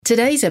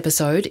Today's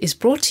episode is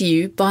brought to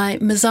you by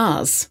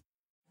Mazars.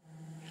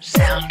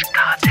 Sound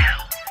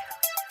Cartel.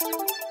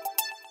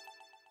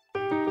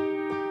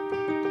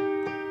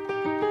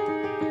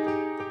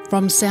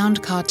 From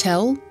Sound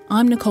Cartel,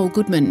 I'm Nicole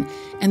Goodman,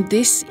 and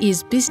this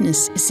is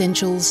Business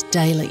Essentials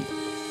Daily.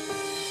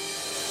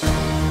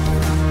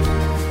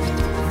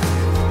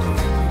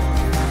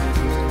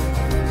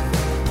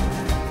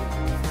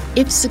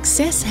 If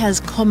success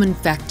has common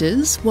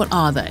factors, what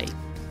are they?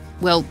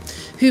 Well,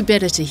 who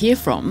better to hear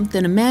from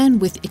than a man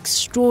with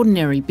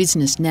extraordinary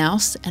business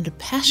nous and a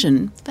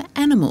passion for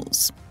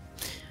animals?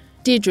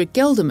 Diederik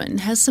Gelderman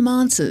has some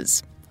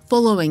answers,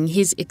 following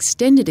his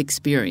extended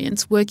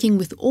experience working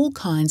with all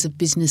kinds of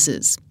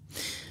businesses.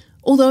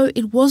 Although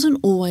it wasn't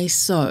always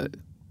so.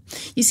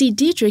 You see,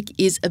 Diederik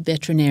is a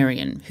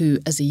veterinarian who,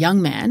 as a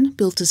young man,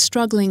 built a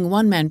struggling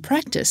one-man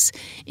practice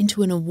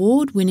into an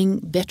award-winning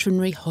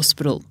veterinary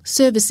hospital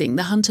servicing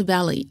the Hunter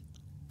Valley.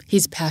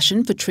 His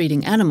passion for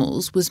treating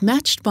animals was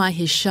matched by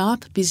his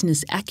sharp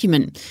business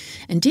acumen,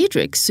 and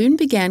Diederik soon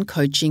began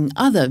coaching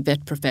other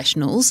vet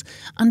professionals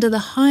under the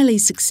highly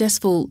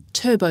successful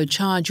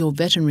Turbocharge Your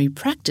Veterinary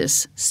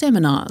Practice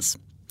seminars.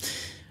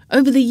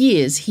 Over the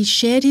years, he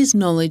shared his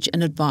knowledge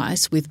and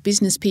advice with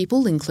business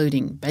people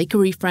including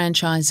bakery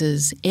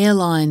franchises,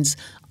 airlines,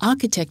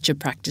 architecture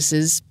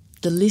practices.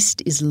 The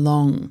list is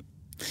long.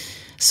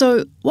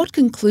 So, what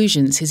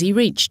conclusions has he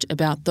reached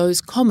about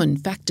those common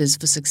factors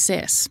for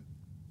success?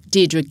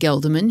 Diederik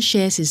Gelderman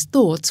shares his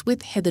thoughts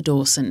with Heather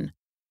Dawson.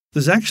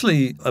 There's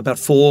actually about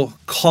 4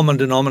 common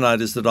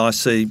denominators that I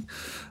see.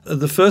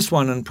 The first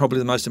one, and probably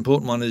the most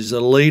important one, is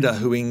a leader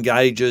who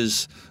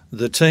engages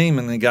the team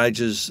and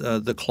engages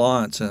the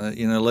clients, a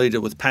leader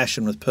with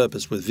passion, with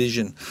purpose, with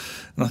vision.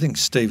 And I think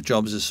Steve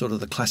Jobs is sort of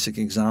the classic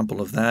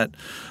example of that.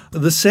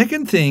 The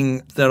second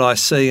thing that I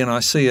see, and I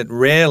see it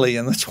rarely,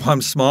 and that's why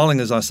I'm smiling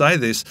as I say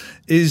this,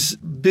 is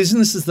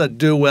businesses that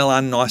do well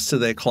are nice to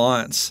their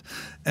clients.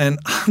 And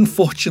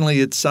unfortunately,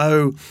 it's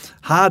so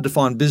hard to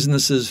find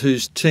businesses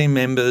whose team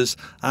members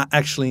are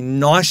actually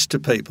nice to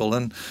people.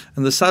 And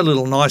there's so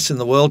little nice in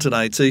the world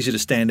today, it's easy to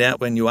stand out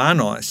when you are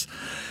nice.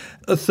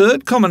 A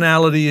third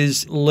commonality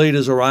is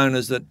leaders or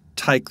owners that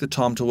take the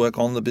time to work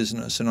on the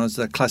business. And as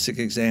a classic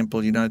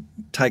example,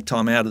 take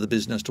time out of the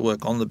business to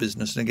work on the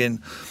business. And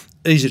again,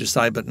 easy to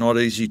say, but not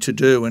easy to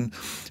do. And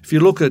if you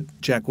look at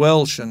Jack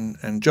Welch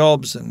and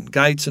Jobs and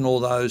Gates and all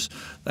those,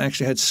 they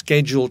actually had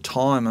scheduled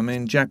time. I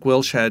mean, Jack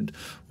Welch had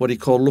what he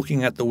called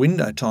looking at the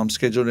window time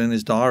scheduled in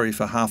his diary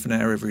for half an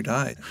hour every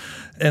day.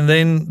 And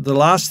then the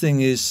last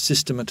thing is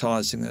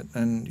systematising it.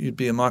 And you'd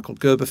be a Michael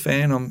Gerber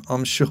fan,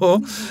 I'm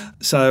sure.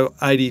 So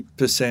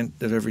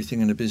 80% of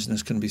everything in a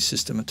business can be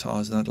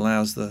systematised, and it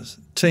allows the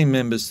team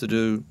members to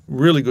do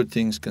really good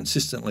things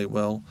consistently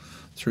well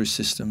through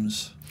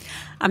systems.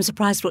 I'm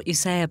surprised what you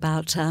say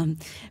about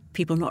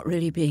people not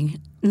really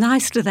being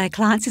nice to their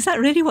clients. Is that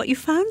really what you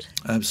found?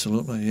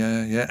 Absolutely,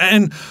 yeah.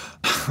 And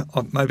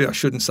maybe I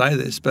shouldn't say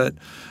this, but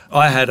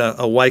I had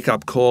a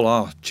wake-up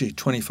call,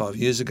 25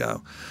 years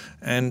ago.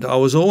 And I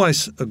was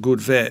always a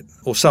good vet,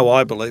 or so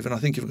I believe, and I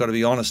think you've got to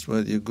be honest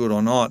whether you're good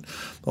or not.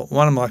 But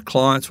one of my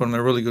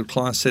really good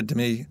clients said to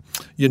me,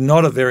 "You're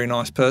not a very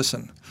nice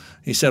person."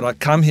 He said, "I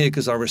come here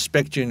because I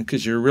respect you and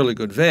because you're a really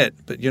good vet,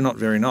 but you're not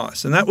very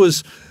nice." And that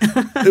was,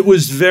 it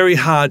was very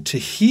hard to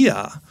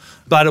hear,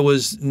 but it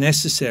was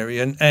necessary.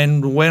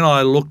 And when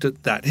I looked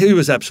at that, he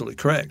was absolutely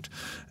correct.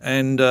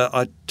 And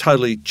I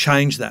totally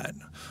changed that.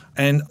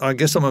 And I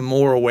guess I'm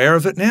more aware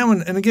of it now.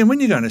 And again, when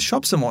you're going to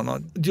shops and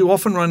whatnot, do you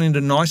often run into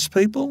nice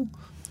people?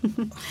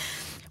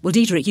 Well,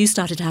 Diederik, you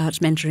started out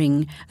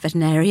mentoring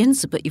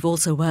veterinarians, but you've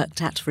also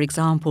worked at, for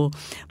example,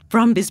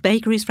 Brumby's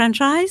Bakeries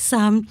franchise,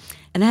 an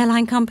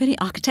airline company,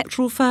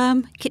 architectural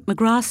firm, Kit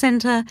McGrath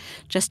Centre,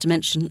 just to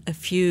mention a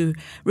few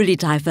really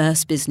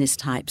diverse business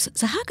types.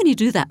 So how can you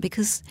do that?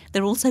 Because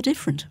they're all so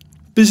different.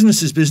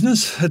 Business is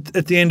business.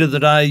 At the end of the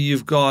day,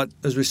 you've got,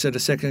 as we said a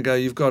second ago,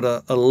 you've got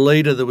a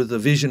leader with a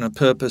vision, a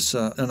purpose,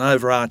 an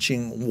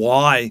overarching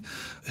why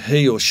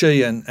he or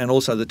she and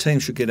also the team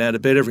should get out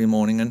of bed every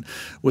morning. And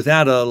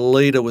without a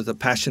leader with a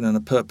passion and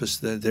a purpose,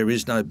 there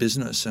is no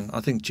business. And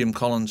I think Jim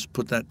Collins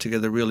put that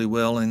together really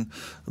well in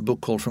a book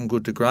called From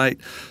Good to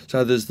Great.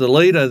 So there's the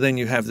leader, then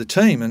you have the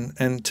team,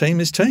 and team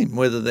is team.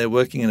 Whether they're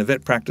working in a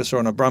vet practice or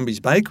in a Brumby's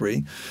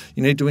bakery,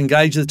 you need to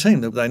engage the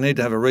team. They need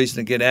to have a reason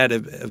to get out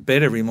of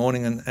bed every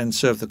morning and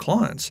serve the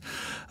clients.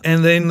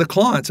 And then the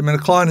clients. I mean, a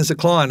client is a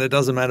client. It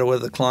doesn't matter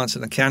whether the client's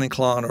an accounting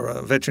client or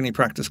a veterinary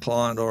practice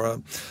client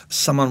or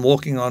someone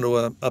walking onto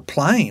a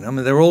plane. I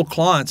mean, they're all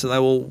clients and they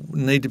all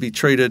need to be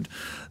treated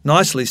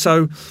nicely.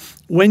 So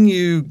when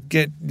you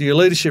get your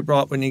leadership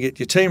right, when you get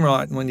your team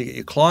right, and when you get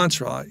your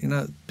clients right,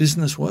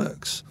 business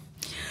works.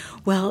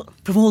 Well,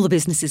 from all the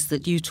businesses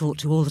that you talk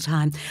to all the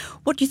time,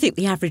 what do you think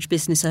the average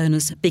business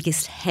owner's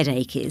biggest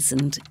headache is,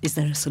 and is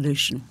there a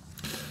solution?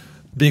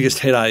 Biggest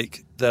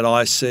headache that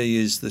I see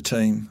is the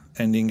team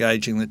and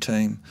engaging the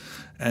team.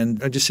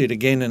 And I just see it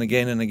again and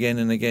again and again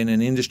and again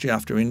in industry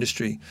after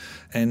industry.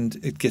 And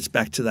it gets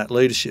back to that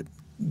leadership.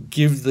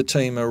 Give the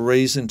team a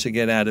reason to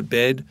get out of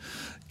bed.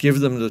 give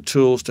them the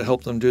tools to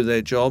help them do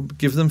their job,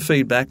 give them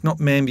feedback, not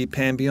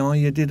mamby-pamby, oh,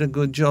 you did a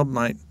good job,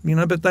 mate,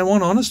 but they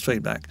want honest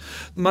feedback.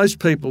 Most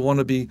people want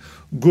to be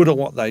good at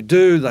what they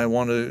do, they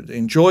want to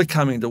enjoy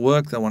coming to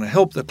work, they want to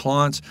help their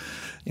clients,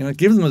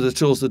 give them the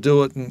tools to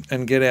do it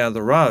and get out of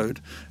the road.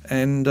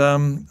 And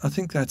I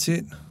think that's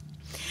it.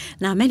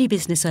 Now, many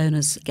business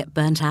owners get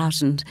burnt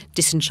out and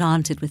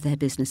disenchanted with their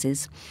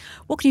businesses.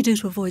 What can you do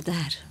to avoid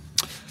that?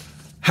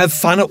 Have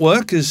fun at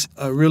work is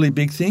a really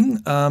big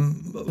thing.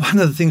 One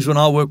of the things when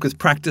I work with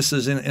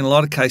practices, in a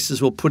lot of cases,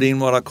 we'll put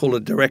in what I call a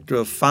director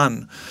of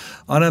fun.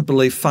 I don't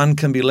believe fun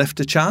can be left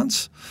to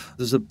chance.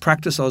 There's a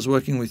practice I was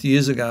working with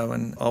years ago,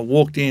 and I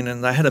walked in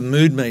and they had a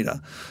mood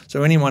meter.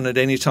 So anyone at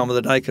any time of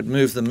the day could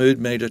move the mood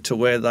meter to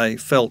where they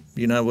felt,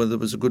 whether it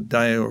was a good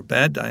day or a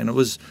bad day. And it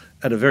was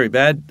at a very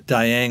bad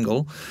day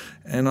angle.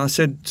 And I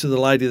said to the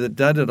lady that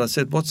did it, I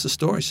said, what's the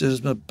story? She says,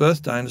 it's my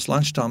birthday and it's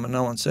lunchtime and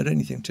no one said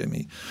anything to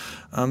me.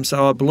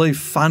 So I believe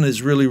fun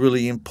is really,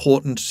 really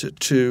important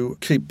to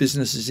keep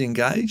businesses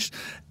engaged.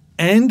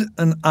 And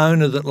an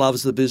owner that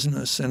loves the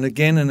business. And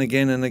again and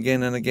again and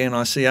again and again,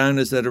 I see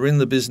owners that are in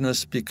the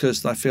business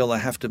because they feel they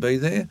have to be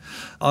there.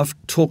 I've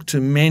talked to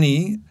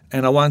many,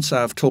 and I won't say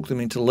I've talked them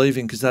into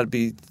leaving because that'd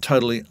be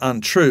totally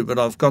untrue, but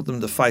I've got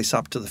them to face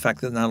up to the fact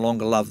that they no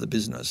longer love the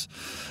business.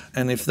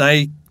 And if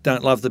they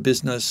don't love the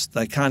business,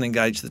 they can't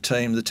engage the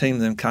team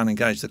then can't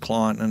engage the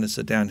client, and it's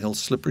a downhill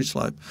slippery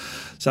slope.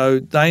 So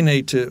they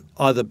need to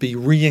either be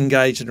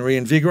re-engaged and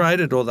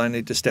reinvigorated, or they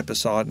need to step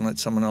aside and let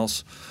someone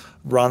else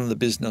run the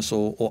business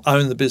or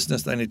own the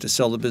business. They need to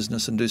sell the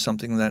business and do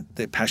something that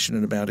they're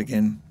passionate about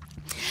again.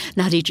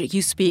 Now, Diederik,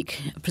 you speak,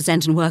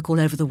 present and work all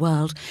over the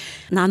world.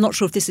 Now, I'm not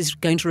sure if this is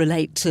going to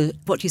relate to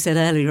what you said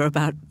earlier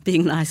about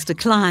being nice to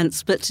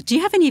clients, but do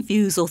you have any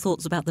views or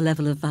thoughts about the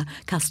level of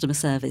customer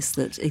service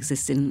that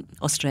exists in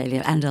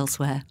Australia and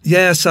elsewhere?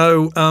 Yeah,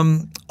 so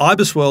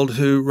IBISWorld,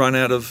 who run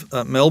out of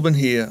Melbourne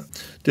here,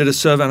 did a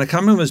survey, and I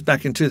can't remember, it was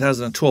back in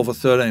 2012 or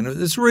 13.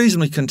 It's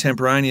reasonably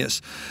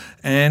contemporaneous.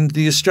 And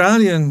the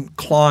Australian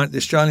client, the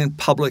Australian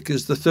public,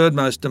 is the third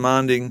most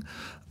demanding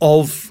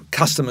of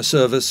customer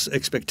service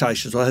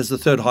expectations, or has the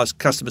third highest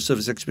customer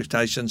service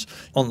expectations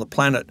on the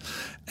planet.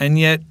 And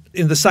yet,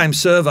 in the same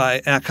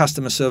survey, our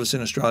customer service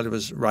in Australia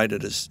was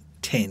rated as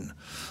 10.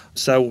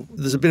 So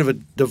there's a bit of a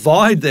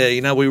divide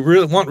there. We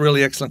really want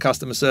really excellent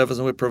customer service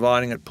and we're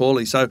providing it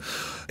poorly. So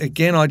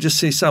again, I just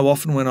see so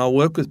often when I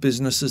work with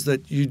businesses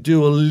that you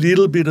do a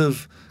little bit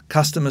of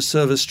customer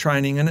service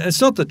training, and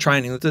it's not the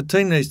training. The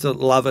team needs to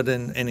love it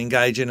and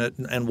engage in it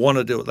and want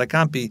to do it. They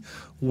can't be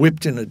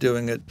whipped into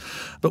doing it.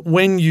 But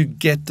when you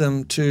get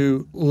them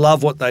to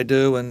love what they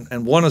do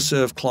and want to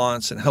serve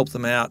clients and help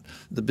them out,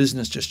 the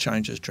business just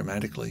changes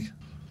dramatically.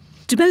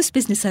 Do most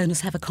business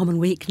owners have a common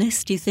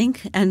weakness, do you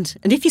think? And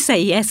if you say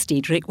yes,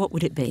 Diederik, what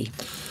would it be?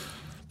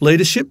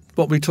 Leadership,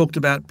 what we talked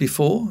about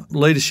before.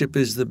 Leadership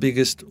is the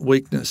biggest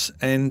weakness,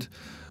 and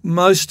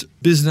most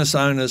business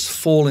owners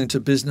fall into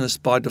business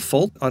by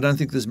default. I don't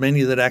think there's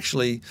many that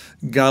actually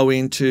go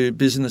into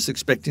business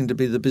expecting to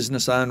be the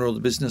business owner or the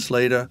business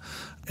leader,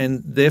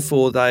 and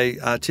therefore they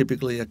are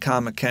typically a car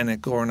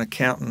mechanic or an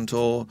accountant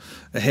or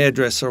a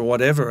hairdresser or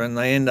whatever, and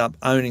they end up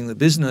owning the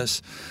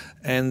business.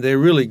 And they're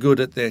really good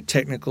at their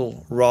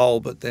technical role,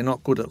 but they're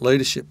not good at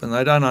leadership, and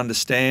they don't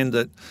understand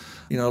that.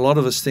 A lot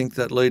of us think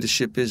that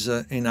leadership is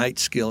an innate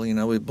skill.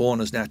 We're born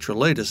as natural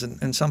leaders,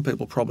 and some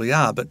people probably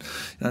are, but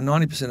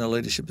 90% of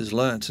leadership is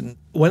learnt. And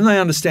when they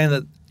understand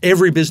that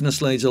every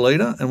business needs a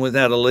leader, and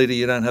without a leader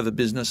you don't have a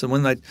business, and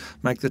when they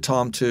make the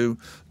time to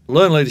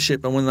learn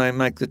leadership and when they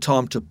make the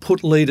time to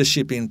put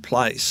leadership in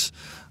place,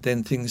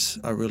 then things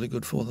are really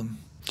good for them.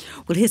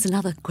 Well, here's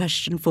another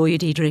question for you,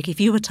 Diederik. If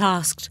you were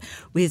tasked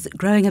with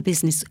growing a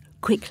business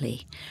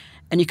quickly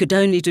and you could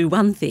only do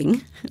one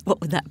thing,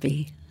 what would that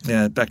be?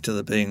 Yeah, back to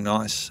the being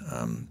nice.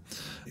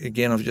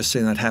 Again, I've just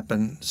seen that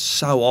happen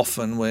so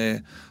often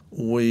where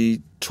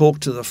we talk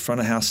to the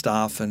front of house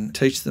staff and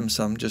teach them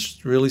some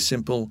just really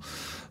simple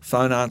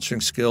phone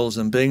answering skills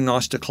and being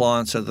nice to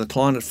clients. So the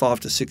client at 5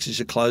 to 6 as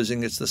you're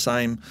closing, it's the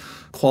same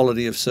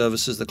quality of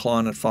service as the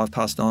client at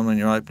 9:05 when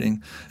you're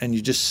opening, and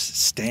you just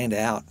stand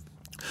out.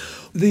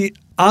 The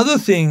other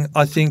thing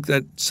I think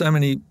that so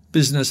many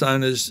business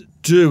owners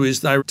do is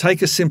they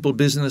take a simple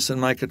business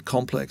and make it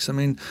complex. I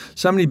mean,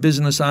 so many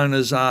business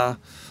owners are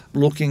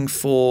looking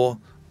for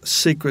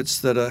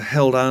secrets that are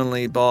held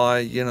only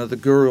by, the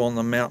guru on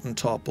the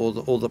mountaintop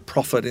or the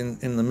prophet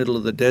in the middle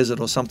of the desert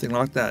or something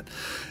like that.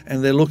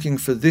 And they're looking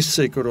for this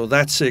secret or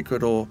that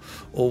secret or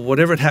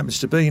whatever it happens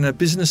to be.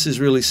 Business is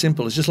really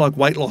simple. It's just like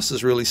weight loss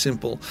is really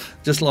simple.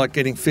 Just like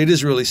getting fit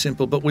is really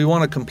simple. But we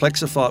want to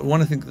complexify it. We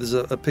want to think there's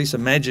a piece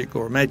of magic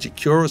or a magic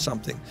cure or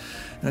something.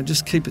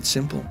 Just keep it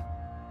simple.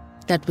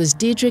 That was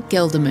Diederik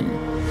Gelderman.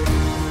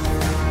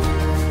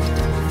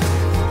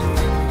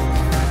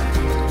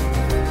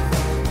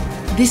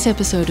 This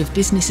episode of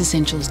Business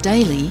Essentials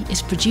Daily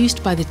is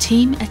produced by the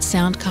team at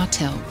Sound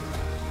Cartel.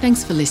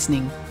 Thanks for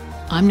listening.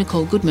 I'm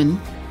Nicole Goodman.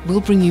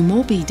 We'll bring you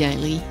more Be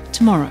Daily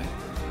tomorrow.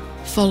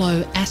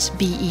 Follow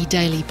 @BE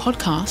Daily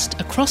Podcast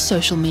across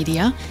social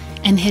media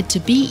And head to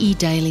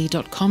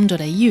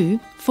bedaily.com.au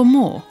for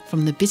more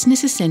from the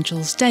Business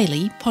Essentials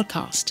Daily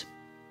podcast.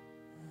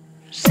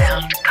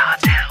 Sound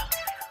Cartel.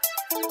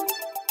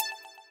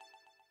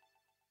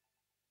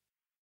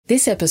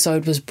 This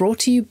episode was brought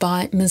to you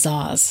by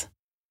Mazars.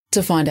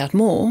 To find out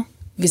more,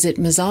 visit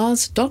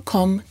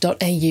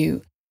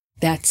mazars.com.au.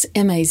 That's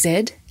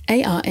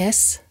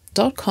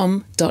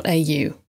mazars.com.au.